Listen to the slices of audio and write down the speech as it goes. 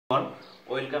everyone,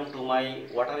 welcome to my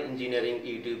water engineering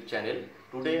YouTube channel.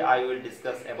 Today I will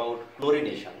discuss about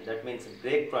chlorination, that means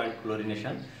breakpoint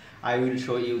chlorination. I will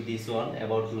show you this one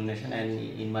about chlorination, and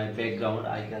in my background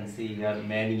I can see here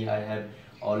many I have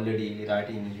already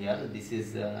writing here. This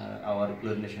is our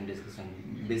chlorination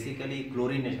discussion. Basically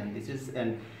chlorination, this is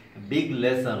a big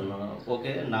lesson.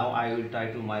 Okay, now I will try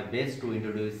to my best to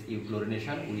introduce you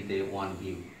chlorination with a one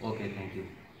view. Okay, thank you.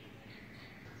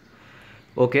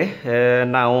 Okay,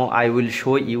 now I will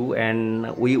show you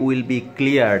and we will be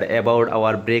cleared about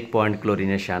our breakpoint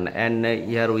chlorination. And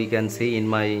here we can see in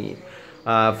my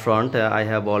front I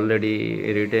have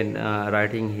already written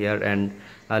writing here and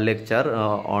a lecture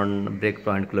on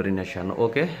breakpoint chlorination.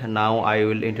 Okay, now I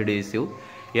will introduce you.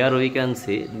 Here we can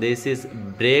see this is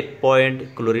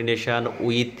breakpoint chlorination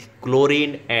with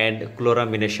chlorine and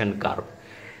chloramination curve.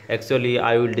 Actually,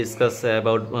 I will discuss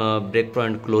about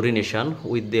breakpoint chlorination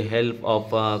with the help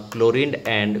of chlorine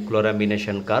and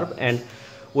chloramination curve. And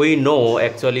we know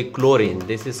actually chlorine.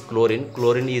 This is chlorine.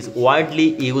 Chlorine is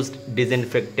widely used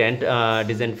disinfectant.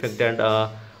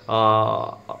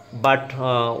 But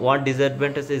one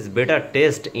disadvantage is better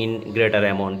taste in greater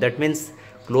amount. That means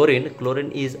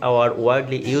chlorine is our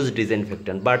widely used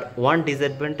disinfectant, but one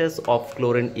disadvantage of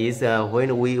chlorine is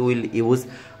when we will use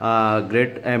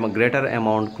greater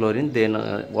amount chlorine, then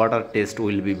water taste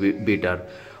will be bitter.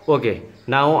 Okay,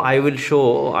 now I will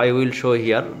show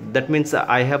here. That means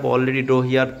I have already draw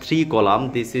here three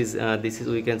column. This is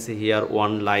we can see here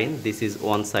one line. This is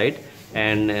one side,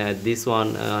 and this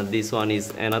one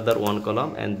is another one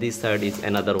column, and this side is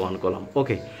another one column.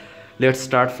 Okay, let's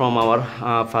start from our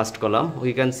first column.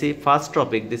 We can see first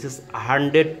topic. This is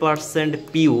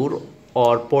 100% pure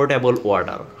or potable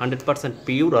water. 100%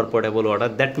 pure or potable water.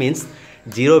 That means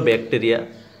zero bacteria.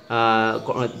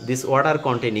 This water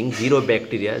containing zero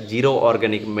bacteria, zero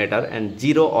organic matter, and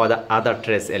zero other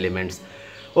trace elements.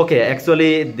 Okay,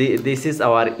 actually this is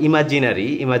our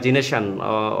imaginary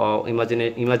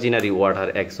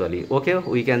water actually. Okay,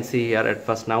 we can see here at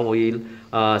first. Now we will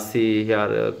see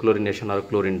here chlorination or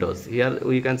chlorine dose. Here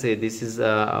we can say this is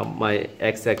my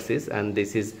x-axis, and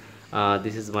this is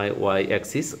my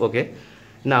y-axis. Okay,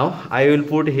 now I will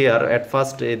put here at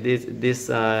first this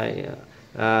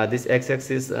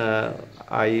x-axis.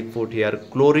 I put here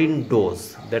chlorine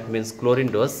dose. That means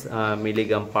chlorine dose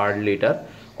milligram per liter,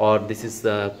 or this is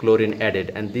chlorine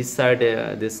added, and this side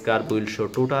this curve will show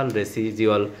total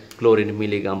residual chlorine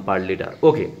milligram per liter.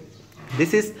 Okay,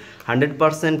 this is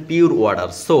 100% pure water.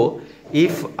 So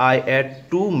if I add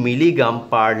 2 milligram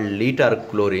per liter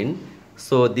chlorine,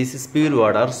 so this is pure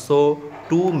water, so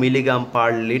 2 milligram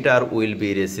per liter will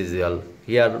be residual.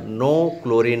 Here no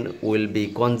chlorine will be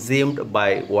consumed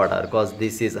by water because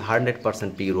this is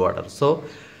 100% pure water. So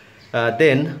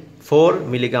then 4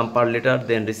 milligram per liter,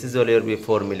 then residual will be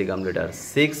 4 milligram liter.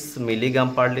 6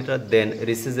 milligram per liter, then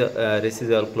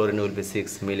residual chlorine will be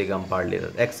 6 milligram per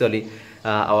liter. Actually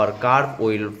our curve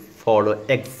will follow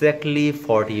exactly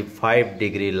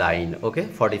 45-degree line. Okay,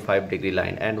 45-degree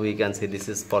line, and we can see this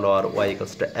is follow our y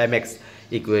equals to mx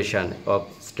equation of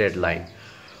straight line.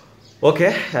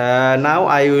 Okay, now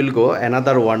I will go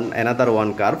another one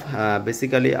curve.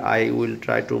 Basically I will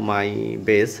try to my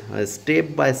base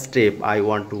step by step. I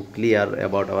want to clear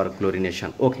about our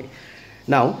chlorination. Okay,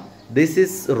 now this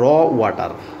is raw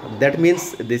water. That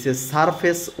means this is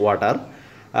surface water.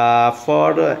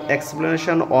 For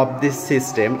explanation of this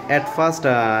system, at first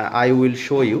I will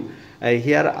show you.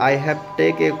 Here I have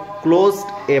taken closed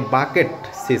bucket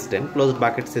system.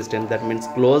 That means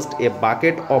closed a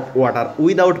bucket of water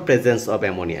without presence of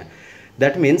ammonia.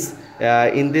 That means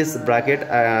in this bucket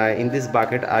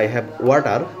I have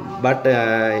water, but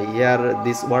here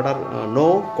this water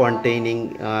no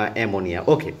containing ammonia.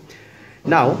 Okay,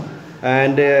 now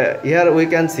and here we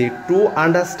can see to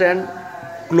understand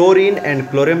chlorine and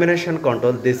chloramination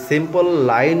control, this simple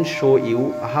line show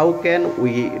you how can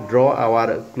we draw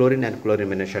our chlorine and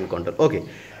chloramination control. Okay,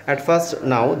 at first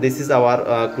now this is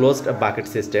our closed bucket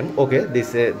system. Okay,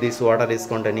 this water is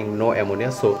containing no ammonia.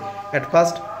 So at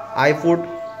first I put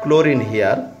chlorine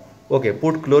here. Okay,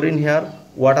 put chlorine here.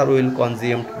 Water will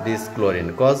consume this chlorine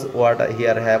because water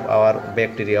here have our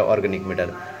bacteria, organic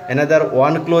matter. Another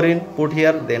one chlorine put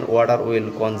here, then water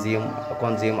will consume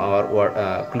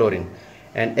our chlorine.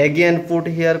 And again put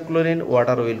here chlorine,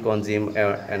 water will consume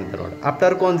another one.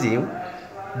 After consume,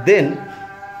 then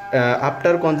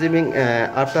after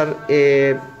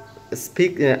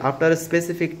a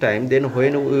specific time, then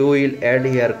when we will add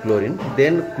here chlorine,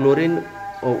 then chlorine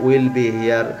will be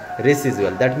here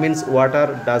residual. That means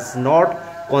water does not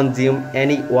consume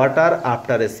any water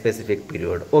after a specific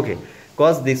period. Okay,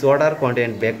 cause this water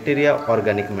contain bacteria,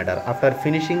 organic matter. After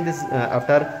finishing this,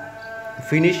 after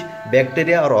finish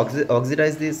bacteria or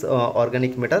oxidize this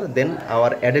organic matter, then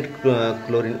our added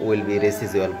chlorine will be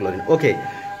residual chlorine. Okay,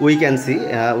 we can see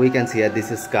here,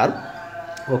 this is curve.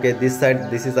 Okay, this side,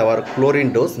 this is our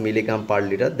chlorine dose, milligram per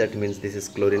liter, that means this is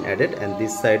chlorine added, and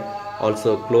this side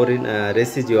also chlorine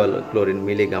residual chlorine,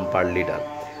 milligram per liter.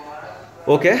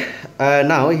 Okay,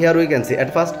 now here we can see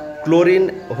at first chlorine,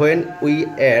 when we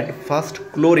add first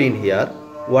chlorine here,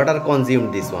 water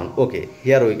consumed this one. Okay,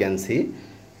 here we can see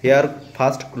here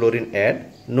first chlorine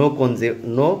add, no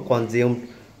consumed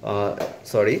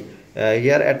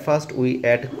here at first we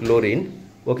add chlorine.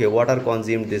 Okay, water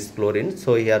consumed this chlorine,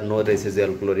 so here no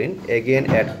residual chlorine. Again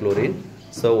add chlorine,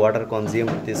 so water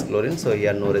consumed this chlorine, so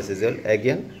here no residual.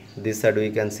 Again this side we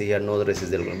can see here no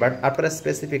residual chlorine. But after a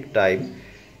specific time,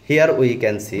 here we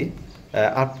can see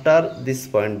after this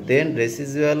point, then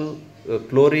residual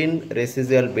chlorine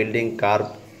residual building curve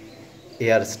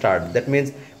here start. That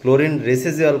means chlorine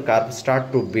residual curve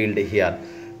start to build here.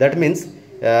 That means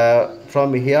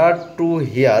from here to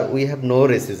here we have no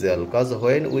residual, because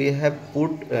when we have put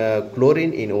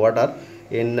chlorine in water,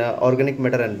 in organic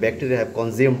matter and bacteria have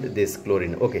consumed this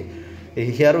chlorine. Okay,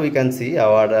 here we can see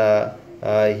our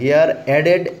here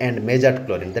added and measured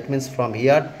chlorine. That means from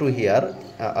here to here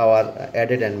our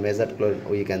added and measured chlorine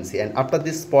we can see, and after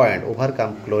this point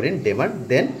overcome chlorine demand,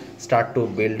 then start to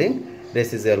building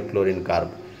residual chlorine curve.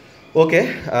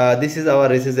 Okay, this is our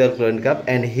residual chlorine curve,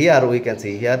 and here we can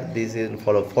see here this is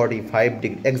follow 45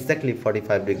 degree, exactly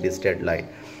 45 degree straight line.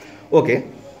 Okay,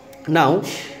 now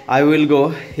I will go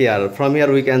here. From here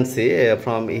we can see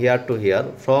from here to here,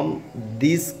 from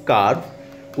this curve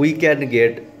we can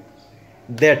get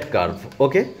that curve.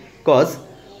 Okay, because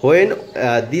when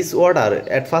this water,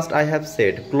 at first I have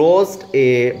said closed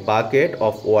a bucket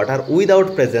of water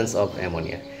without presence of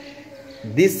ammonia.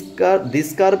 This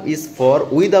curve is for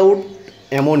without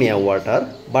ammonia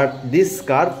water, but this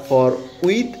curve for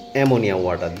with ammonia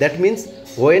water. That means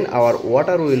when our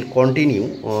water will continue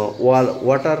while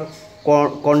water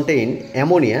contain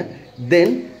ammonia,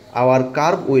 then our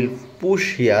curve will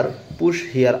push here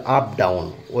up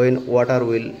down. When water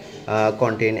will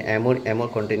contain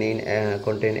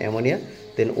ammonia,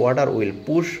 then water will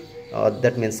push,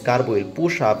 that means curve will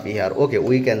push up here. Okay,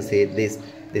 we can say this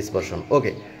portion.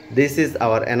 Okay, this is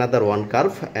our another one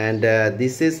curve, and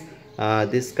this is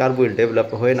this curve will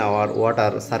develop when our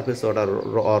water, surface water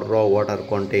or raw water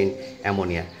contain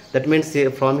ammonia. That means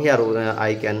from here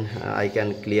I can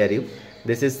clear you.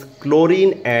 This is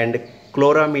chlorine and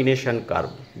chloramination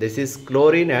curve. This is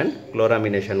chlorine and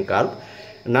chloramination curve.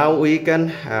 Now we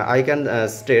can I can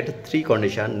state three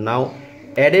conditions. Now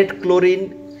added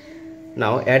chlorine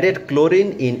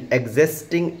in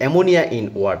existing ammonia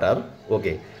in water.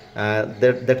 Okay,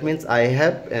 that means I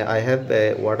have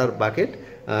a water bucket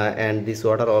and this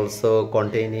water also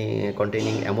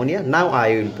containing ammonia. Now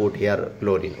I will put here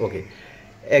chlorine. Okay,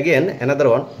 again another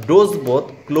one, dose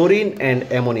both chlorine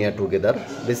and ammonia together.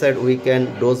 Beside we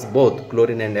can dose both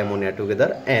chlorine and ammonia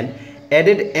together, and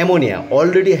added ammonia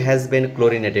already has been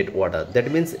chlorinated water.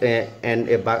 That means a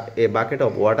bucket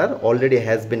of water already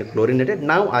has been chlorinated.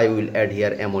 Now I will add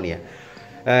here ammonia.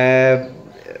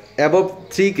 Above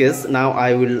three cases now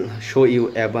I will show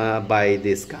you by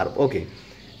this curve. Okay,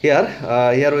 here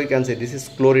we can say this is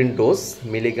chlorine dose,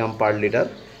 milligram per liter.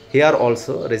 Here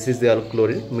also residual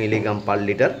chlorine, milligram per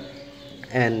liter,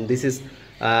 and this is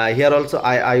here also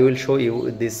I will show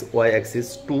you this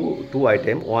y-axis two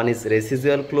item. One is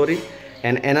residual chlorine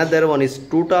and another one is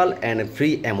total and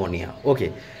free ammonia.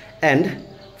 Okay, and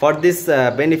for this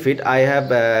benefit I have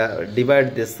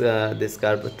divided this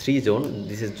curve three zone.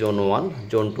 This is zone 1,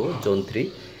 zone 2, zone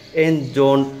 3. In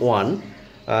zone 1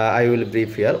 I will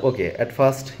brief here. Okay, at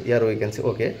first here we can see.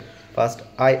 Okay, first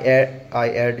I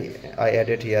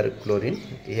added here chlorine.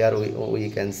 Here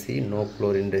we can see no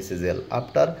chlorine residual.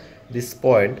 After this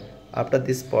point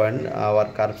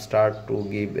our curve start to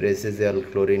give residual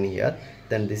chlorine here.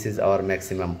 Then this is our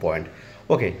maximum point.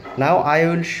 Okay, now I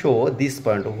will show this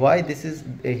point. Why this is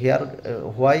here?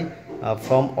 Why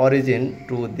from origin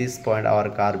to this point our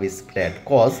curve is flat?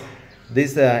 Cause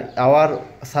this our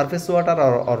surface water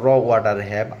or raw water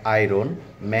have iron,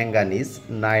 manganese,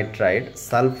 nitrite,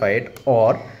 sulfide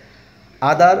or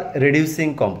other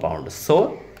reducing compound.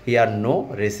 So here no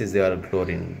residual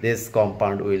chlorine. This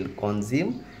compound will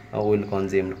consume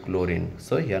chlorine.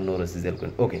 So here no residual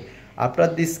chlorine. Okay, after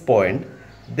this point,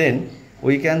 then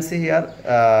we can see here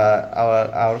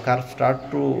our curve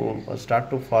start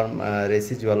to form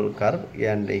residual curve,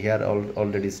 and here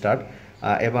already start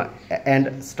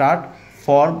and start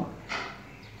form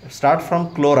start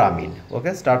from chloramine.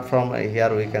 Okay, start from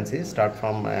here we can see start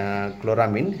from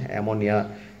chloramine, ammonia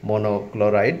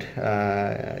monochloride.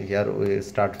 Here we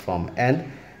start from, and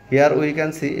here we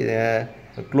can see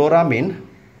chloramine.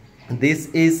 This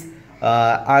is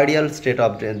ideal state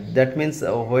of, that means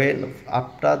when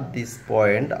after this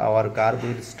point our carb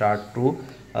will start to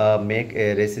make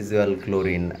a residual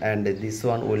chlorine, and this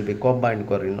one will be combined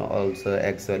chlorine also,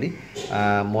 actually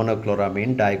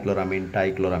monochloramine, dichloramine,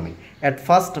 trichloramine. At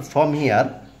first from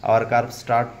here our carb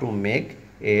start to make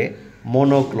a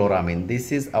monochloramine.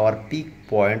 This is our peak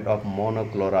point of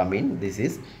monochloramine, this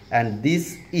is, and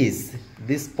this is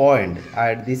this point,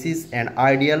 this is an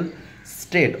ideal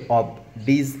state of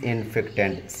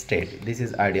disinfectant state. This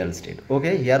is ideal state.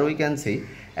 Okay, here we can see,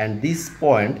 and this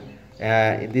point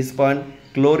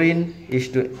chlorine is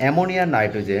to ammonia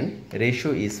nitrogen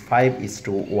ratio is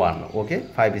 5:1. Okay,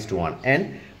 5:1,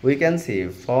 and we can see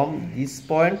from this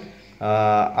point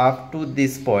up to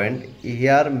this point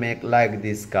here make like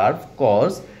this curve,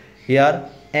 cause here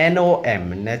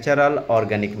NOM, natural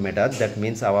organic matter, that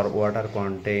means our water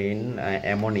contain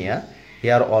ammonia.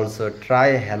 Here also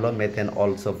trihalomethane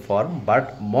also form,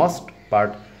 but most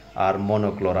part are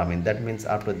monochloramine. That means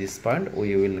after this point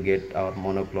we will get our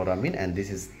monochloramine, and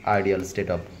this is ideal state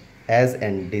of as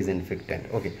an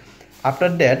disinfectant. Okay, after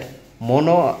that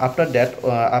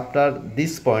after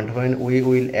this point, when we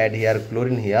will add here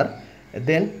chlorine here,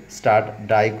 then start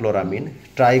dichloramine,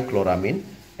 trichloramine,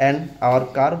 and our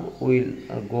curve will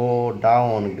go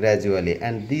down gradually,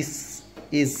 and this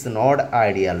is not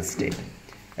ideal state.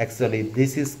 Actually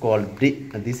this is called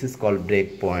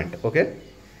breakpoint. Okay,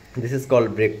 this is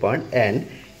called breakpoint, and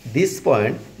this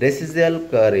point residual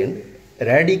chlorine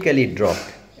radically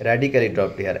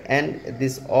dropped here, and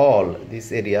this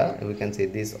area we can say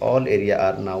this all area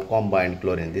are now combined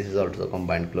chlorine. This is also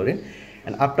combined chlorine,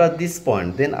 and after this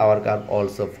point then our curve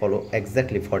also follow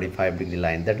exactly 45-degree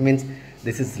line. That means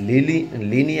this is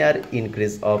linear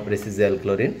increase of residual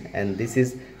chlorine, and this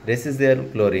is residual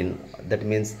chlorine, that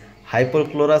means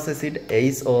hypochlorous acid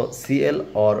HOCl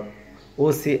or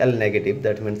OCl negative,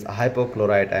 that means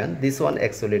hypochlorite ion. This one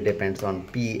actually depends on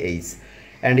pH,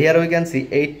 and here we can see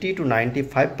 80 to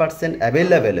 95%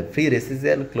 available free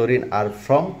residual chlorine are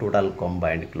from total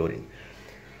combined chlorine.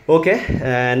 Okay,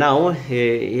 now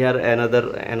here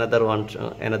another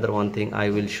one thing I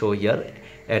will show here.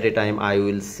 At a time I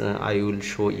will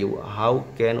show you how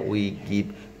can we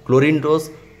give chlorine dose,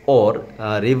 or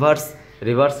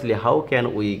reversely how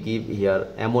can we give here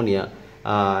ammonia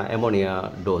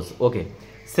dose. Okay,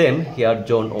 same here,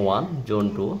 zone 1,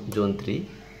 zone 2, zone 3,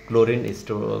 chlorine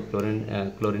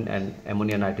and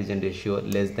ammonia nitrogen ratio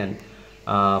less than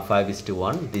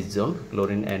 5:1. This zone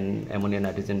chlorine and ammonia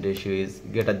nitrogen ratio is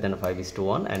greater than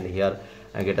 5:1, and here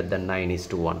greater than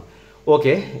 9:1.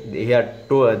 Okay, here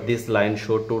this line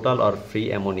show total or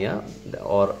free ammonia,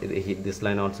 or this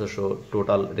line also show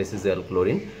total residual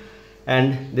chlorine,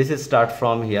 and this is start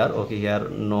from here. Okay, here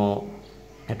no,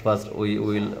 at first we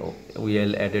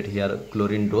will edit here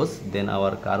chlorine dose, then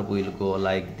our curve will go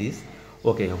like this.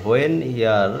 Okay, when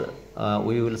here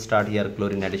we will start here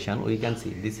chlorine addition, we can see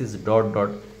this is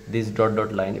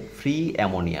dot line free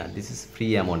ammonia. This is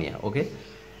free ammonia. Okay,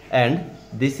 and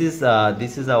this is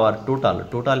our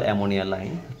total ammonia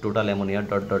line, total ammonia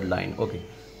dot line. Okay,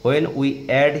 when we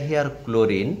add here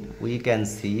chlorine, we can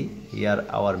see here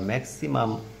our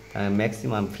maximum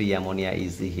free ammonia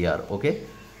is here. Okay,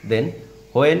 then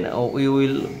when we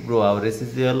will grow, our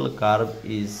residual curve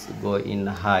is going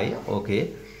high.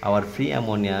 Okay, our free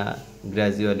ammonia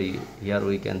gradually here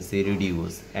we can see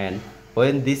reduce, and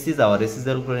when this is our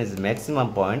residual chlorine is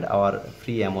maximum point, our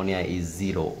free ammonia is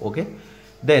 0. Okay,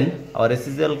 then our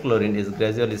residual chlorine is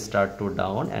gradually start to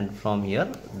down, and from here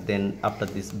then after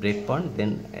this breakpoint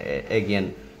then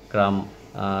again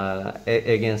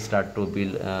start to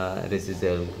build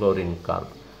residual chlorine curve.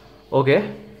 Okay,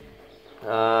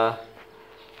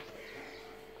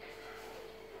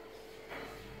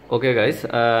 okay guys,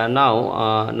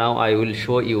 now I will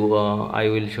show you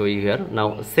here.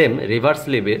 Now same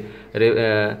reversely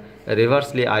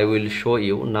I will show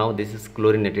you. Now this is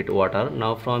chlorinated water.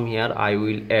 Now from here I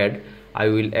will add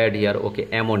here, okay,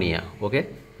 ammonia. Okay,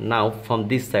 now from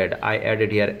this side I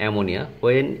added here ammonia.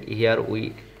 When here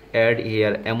we add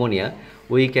here ammonia,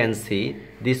 we can see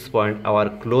this point our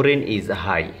chlorine is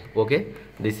high. Okay,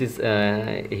 this is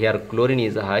here chlorine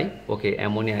is high. Okay,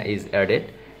 ammonia is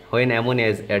added. When ammonia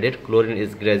is added, chlorine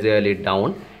is gradually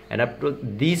down, and up to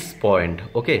this point,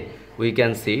 okay, we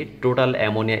can see total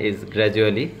ammonia is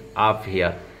gradually up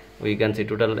here. We can see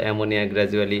total ammonia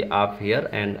gradually up here,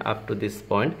 and up to this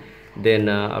point, then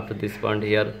after this point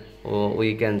here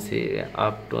we can see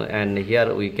up to, and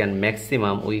here we can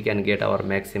get our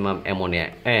maximum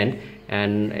ammonia, and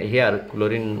here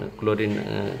chlorine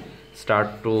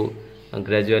start to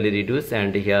gradually reduce,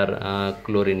 and here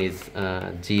chlorine is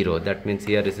 0. That means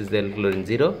here residual chlorine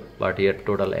 0, but here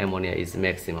total ammonia is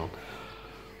maximum.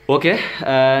 Okay,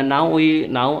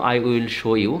 now I will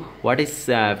show you what is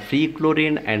free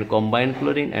chlorine and combined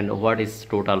chlorine, and what is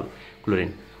total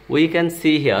chlorine. We can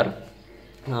see here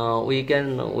we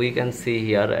can see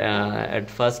here at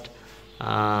first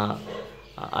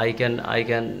I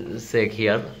can say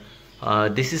here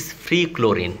this is free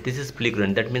chlorine,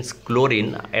 that means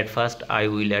chlorine. At first I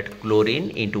will add chlorine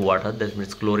into water, that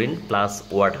means chlorine plus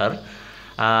water.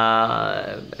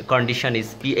 Condition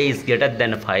is pH greater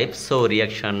than 5, so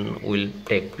reaction will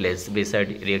take place,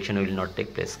 beside reaction will not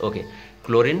take place. Okay,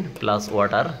 chlorine plus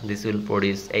water, this will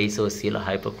produce HOCl,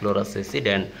 hypochlorous acid,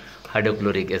 and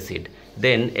hydrochloric acid.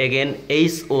 Then again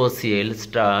HOCl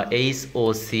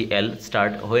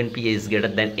start when pH is greater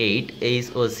than 8.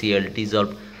 HOCl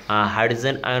dissolve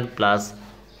hydrogen ion plus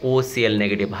OCl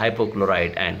negative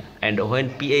hypochlorite ion, and when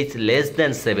pH less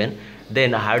than 7,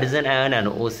 then hydrogen ion and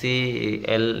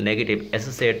OCl negative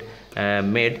associate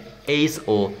made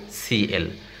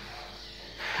HOCl.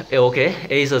 Okay,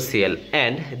 HOCl,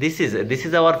 and this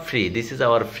is our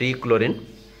free chlorine.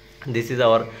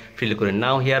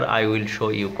 Now here I will show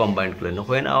you combined chlorine.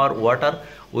 When our water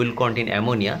will contain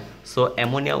ammonia, so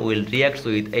ammonia will react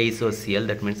with HOCl,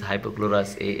 that means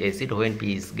hypochlorous acid, when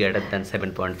pH is greater than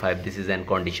 7.5. This is an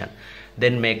condition.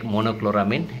 Then make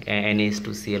monocloramine,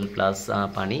 NaH2Cl plus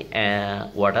pani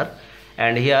water,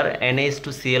 and here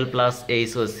NaH2Cl plus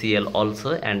HOCl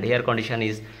also, and here condition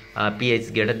is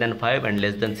pH greater than 5 and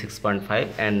less than 6.5,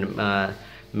 and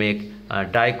make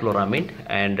dichloramine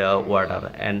and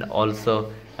water, and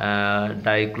also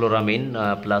dichloramine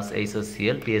plus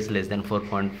HOCl, pH less than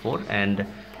 4.4, and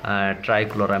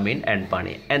trichloramine and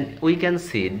pani. And we can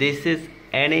see this is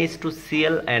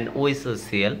NaH2Cl and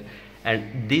OHCl,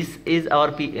 and this is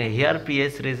our here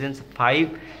pH regions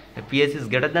 5, pH is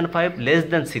greater than 5, less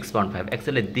than 6.5.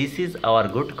 Actually this is our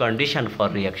good condition for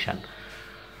reaction.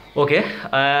 Okay,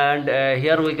 and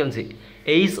here we can see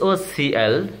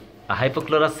HOCl,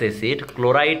 hypochlorous acid,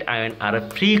 chloride ion are a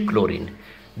free chlorine.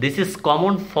 This is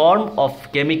common form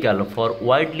of chemical for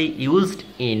widely used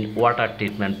in water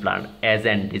treatment plant as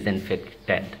an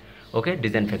disinfectant. Okay,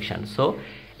 disinfection. So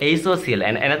HOCl,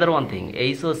 and another one thing,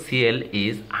 HOCl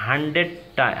is 100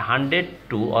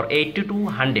 to or 80 to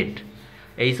 100.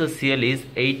 HOCl is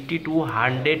 80 to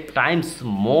 100 times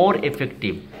more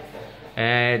effective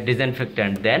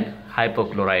disinfectant than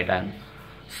hypochlorite ion.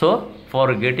 So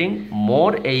for getting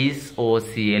more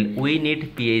HOCl, we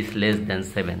need pH less than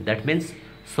 7. That means,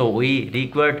 so we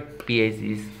required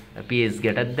pH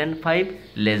greater than 5,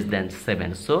 less than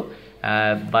 7. So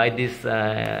by this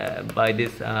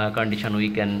condition we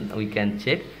can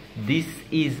check this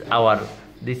is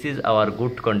our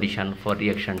good condition for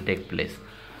reaction take place.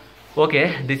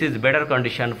 Okay, this is better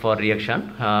condition for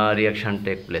reaction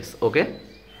take place. Okay,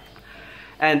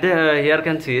 and here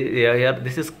can see here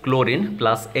this is chlorine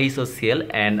plus HOCl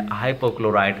and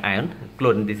hypochlorite ion.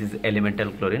 Chlorine, this is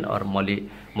elemental chlorine or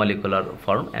molecular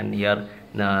form, and here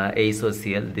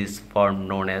HOCl, this form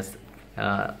known as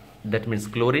that means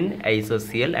chlorine,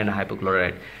 HOCl and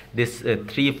hypochlorite. This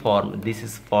three form, this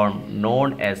is form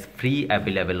known as free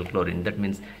available chlorine. That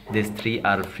means these three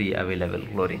are free available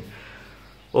chlorine.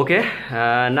 Okay,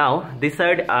 now this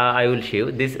side I will show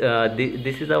you this.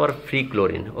 This is our free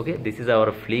chlorine. Okay, this is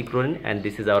our free chlorine, and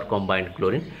this is our combined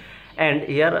chlorine. And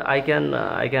here I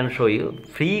can show you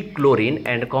free chlorine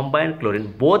and combined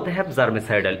chlorine both have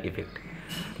germicidal effect.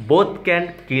 Both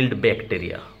can kill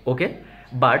bacteria. Okay,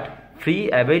 but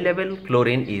free available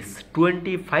chlorine is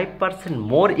 25%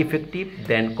 more effective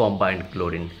than combined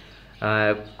chlorine.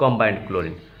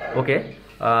 Okay,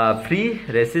 free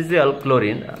residual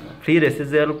chlorine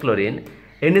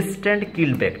instant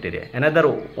kill bacteria. Another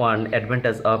one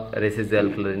advantage of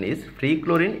residual chlorine is free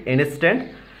chlorine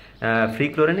instant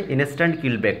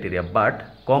kill bacteria, but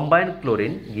combined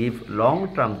chlorine give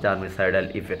long-term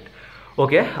germicidal effect.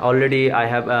 Okay, already I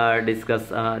have discussed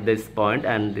this point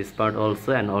and this part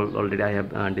also, and already I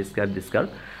have described this curve.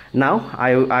 Now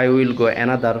I will go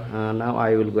another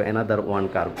one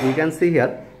curve. You can see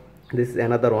here this is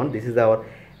another one. This is our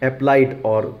applied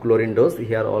or chlorine dose.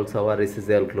 Here also our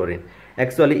residual chlorine.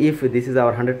 Actually, if this is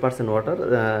our 100% water,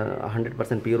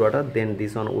 100% pure water, then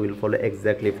this one will follow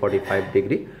exactly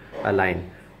 45-degree line.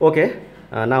 Okay,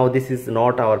 now this is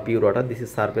not our pure water, this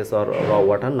is surface or raw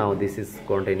water. Now this is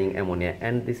containing ammonia,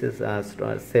 and this is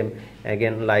same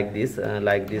again like this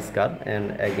curve,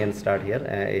 and again start here,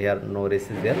 here no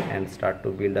residual, and start to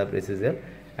build up residual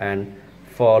and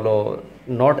follow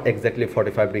not exactly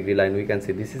 45-degree line. We can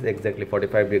see this is exactly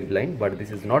 45-degree line, but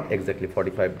this is not exactly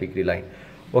 45-degree line.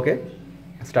 Okay,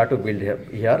 start to build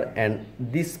here, and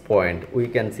this point we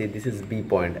can see this is B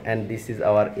point, and this is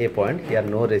our A point. Here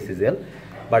no residual,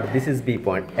 but this is B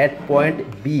point. At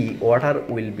point B, water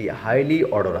will be highly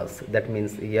odorous. That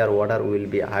means here water will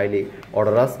be highly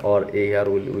odorous, or here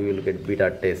we will get bitter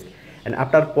taste. And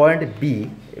after point B,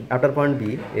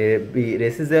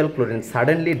 residual chlorine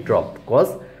suddenly dropped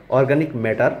because organic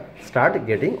matter start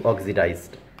getting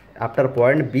oxidized. After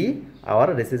point B,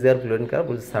 our residual chlorine curve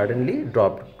will suddenly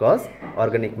drop because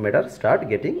organic matter start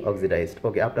getting oxidized.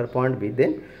 Okay, after point B,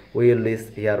 then we will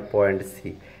list here point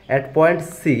C. At point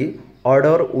C,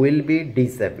 odor will be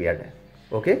disappeared.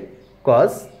 Okay,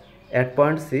 cause at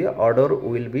point C, odor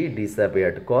will be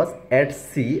disappeared because at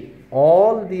C,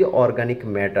 all the organic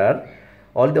matter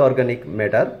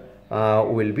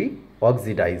will be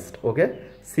oxidized. Okay,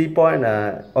 C point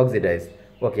oxidized.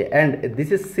 Okay, and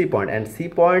this is C point, and C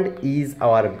point is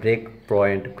our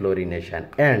breakpoint chlorination,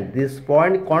 and this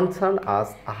point concerns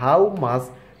us how much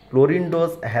chlorine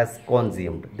dose has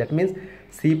consumed. That means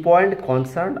C point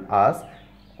concerns us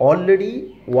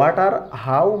already water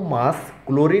how much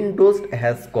chlorine dose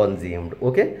has consumed.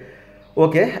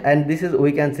 Okay, and this is,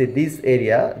 we can see this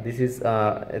area, this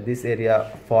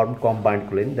area formed combined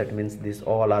chlorine. That means this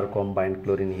all are combined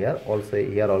chlorine here, also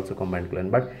here also combined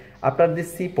chlorine. But after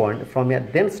this C point, from here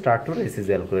then start to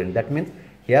residual chlorine. That means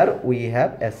here we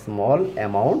have a small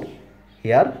amount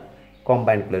here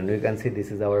combined chlorine. You can see this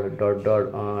is our dot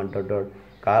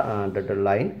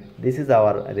line. This is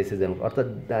our residual. Also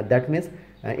that means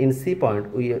in C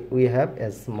point we have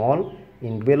a small,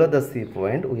 in below the C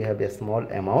point we have a small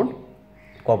amount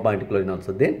combined chlorine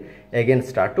also. Then again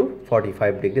start to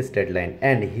 45-degree straight line,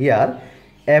 and here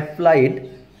applied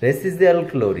residual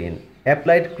chlorine,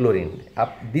 applied chlorine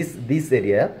up this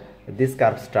area, this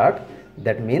curve start.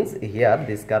 That means here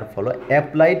this curve follow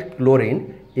applied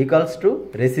chlorine equals to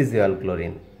residual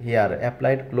chlorine. Here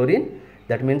applied chlorine,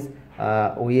 that means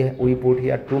we put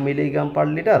here 2 mg per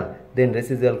liter, then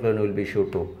residual chlorine will be show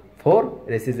 2, 4,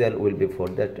 residual will be 4.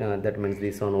 That means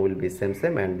this one will be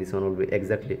same, and this one will be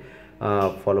exactly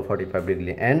follow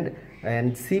 45-degree.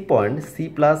 And C point, C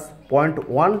plus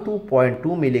 0.1 to 0.2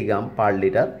 mg per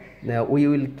liter. Now we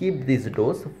will keep this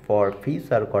dose for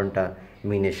future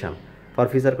contamination.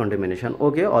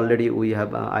 Okay, already we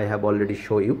have I have already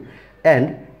shown you,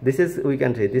 and this is, we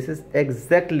can say this is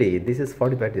exactly, this is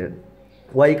 45.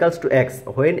 Y equals to X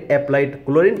when applied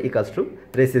chlorine equals to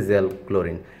residual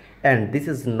chlorine, and this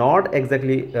is not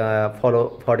exactly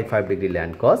follow 45-degree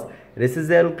line because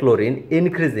residual chlorine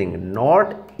increasing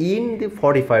not in the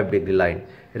 45-degree line.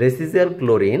 Residual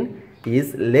chlorine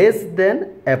is less than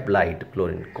applied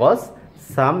chlorine because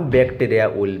some bacteria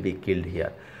will be killed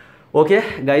here. Okay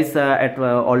guys,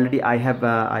 already I have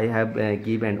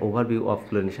give an overview of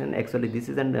chlorination. Actually this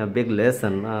is a big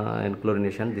lesson in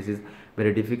chlorination. This is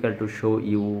very difficult to show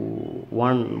you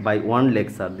one by one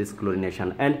lecture, this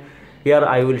chlorination. And here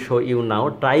I will show you now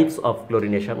types of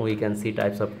chlorination. We can see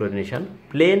types of chlorination.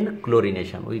 Plain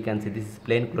chlorination, we can see this is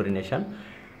plain chlorination.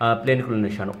 Plain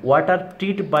chlorination, water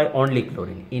treated by only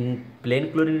chlorine. In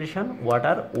plain chlorination,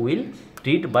 water will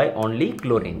treat by only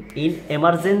chlorine. In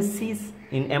emergency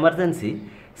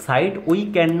site, we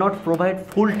cannot provide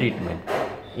full treatment.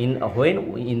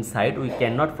 When inside we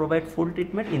cannot provide full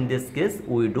treatment, in this case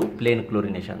we do plain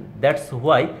chlorination. That's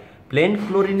why plain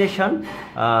chlorination,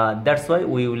 that's why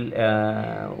we will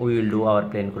do our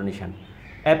plain chlorination.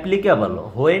 Applicable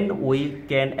when we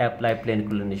can apply plain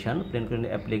chlorination. Plain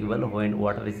chlorination applicable when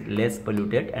water is less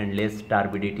polluted and less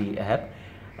turbidity have.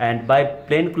 And by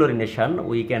plain chlorination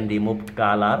we can remove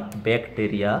color,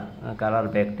 bacteria,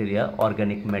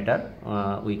 organic matter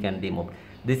we can remove.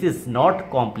 This is not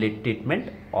complete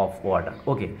treatment of water.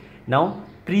 Okay, now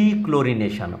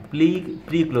pre-chlorination.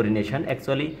 Pre-chlorination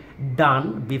actually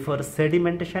done before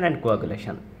sedimentation and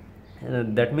coagulation.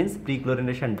 That means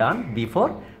pre-chlorination done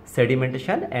before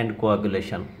sedimentation and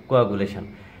coagulation.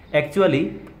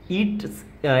 Actually it's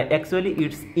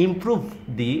improve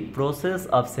the process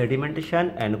of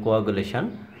sedimentation and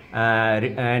coagulation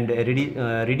and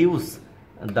reduce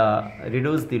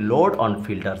the load on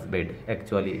filters bed.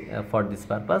 Actually for this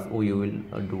purpose we will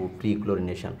do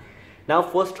pre-chlorination. Now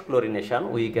post chlorination,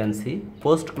 we can see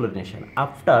post chlorination.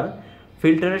 After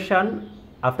filtration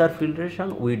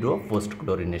we do post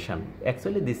chlorination.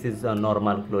 Actually this is a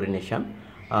normal chlorination.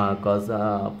 because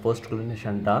post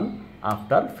chlorination done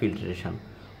after filtration.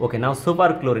 Okay, now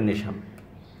superchlorination.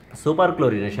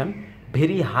 Superchlorination,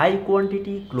 very high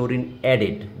quantity chlorine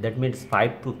added, that means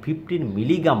 5 to 15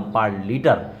 milligram per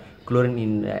liter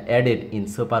chlorine added in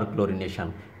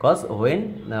superchlorination, because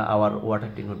when our water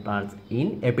treatment plants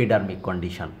in epidermic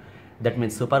condition, that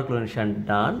means superchlorination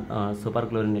done,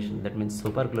 superchlorination, that means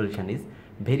superchlorination is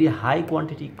very high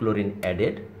quantity chlorine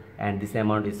added, and this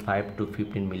amount is 5 to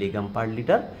 15 milligram per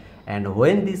liter. And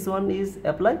when this one is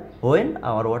applied, when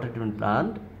our water treatment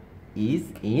plant is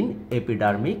in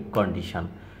epidermic condition.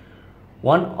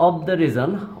 One of the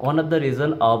reason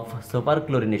of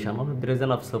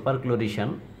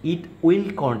superchlorination, it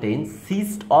will contain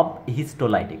cyst of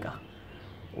histolytica.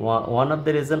 One of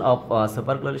the reason of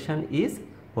superchlorination is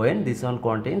when this one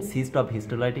contains cyst of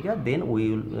histolytica, then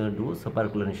we will do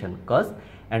superchlorination, cause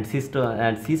and cyst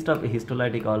of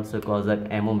histolytica also causes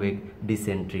amoebic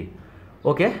dysentery.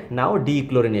 Okay, now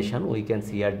dechlorination, we can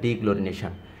see here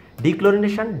dechlorination.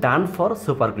 Dechlorination done for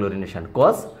superchlorination,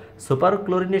 cause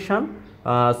superchlorination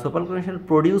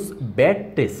produce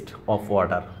bad taste of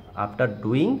water. After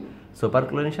doing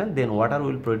superchlorination, then water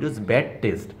will produce bad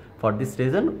taste. For this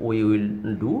reason, we will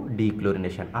do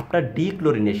dechlorination. After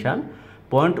dechlorination,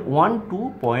 0.1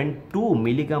 to 0.2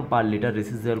 milligram per liter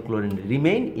residual chlorine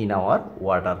remain in our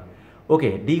water.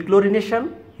 Okay,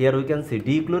 dechlorination, here we can see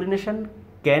dechlorination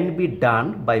can be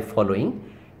done by following.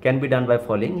 Here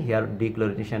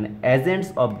dechlorination,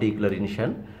 agents of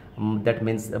dechlorination, that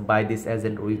means by this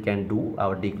agent we can do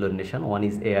our dechlorination. One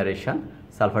is aeration,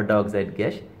 sulfur dioxide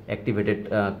gas,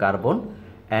 activated carbon,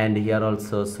 and here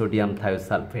also sodium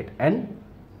thiosulfate, and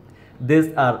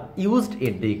these are used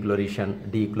in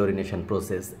dechlorination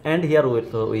process. And here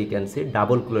also we can see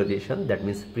double chlorination, that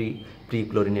means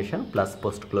pre-chlorination plus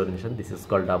post-chlorination. This is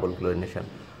called double chlorination.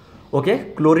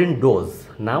 Okay, chlorine dose.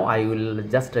 Now I will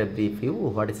just brief you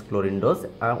what is chlorine dose.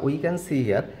 We can see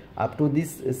here up to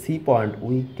this C point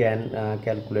we can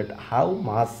calculate how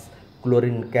much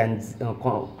chlorine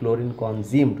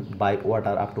consumed by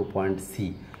water up to point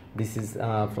C. This is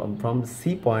from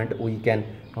C point we can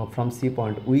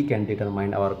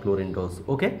determine our chlorine dose.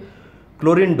 Okay,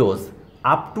 chlorine dose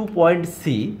up to point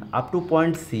C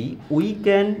we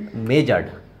can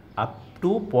measure. Up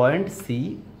to point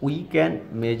C we can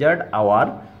measure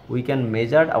our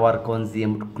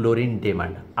consumed chlorine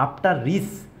demand. After reach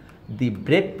the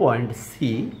breakpoint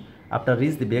C,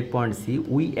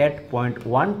 we add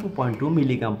 0.1 to 0.2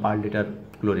 milligram per liter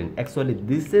chlorine. Actually,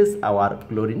 this is our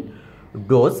chlorine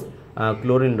dose.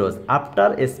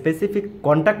 After a specific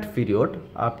contact period,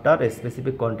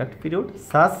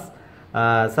 such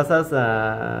as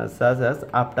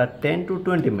after 10 to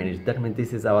 20 minutes. That means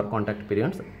this is our contact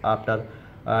periods. After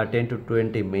 10 to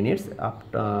 20 minutes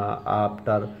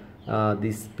after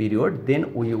this period,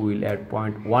 then we will add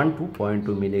 0.1 to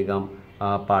 0.2 milligram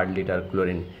per liter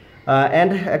chlorine.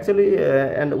 And actually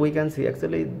we can see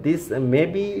actually this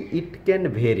maybe it can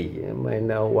vary in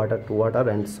water to water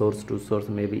and source to source,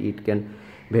 maybe it can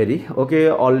vary. Okay,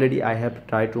 already I have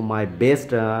tried to my best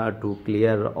to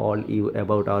clear all you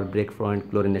about our breakpoint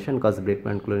chlorination, because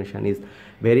breakpoint chlorination is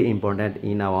very important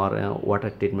in our water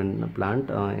treatment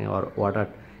plant or water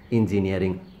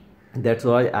engineering. That's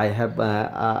why I have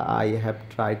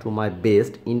tried to my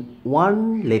best in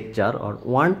one lecture or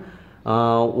one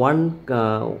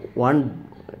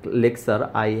lecture.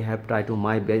 I have tried to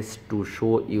my best to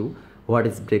show you what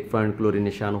is breakpoint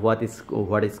chlorination, what is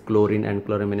chlorine and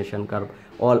chloramination curve.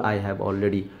 All I have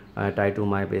already tried to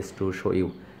my best to show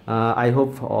you. I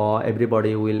hope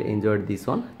everybody will enjoy this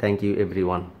one. Thank you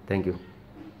everyone. Thank you.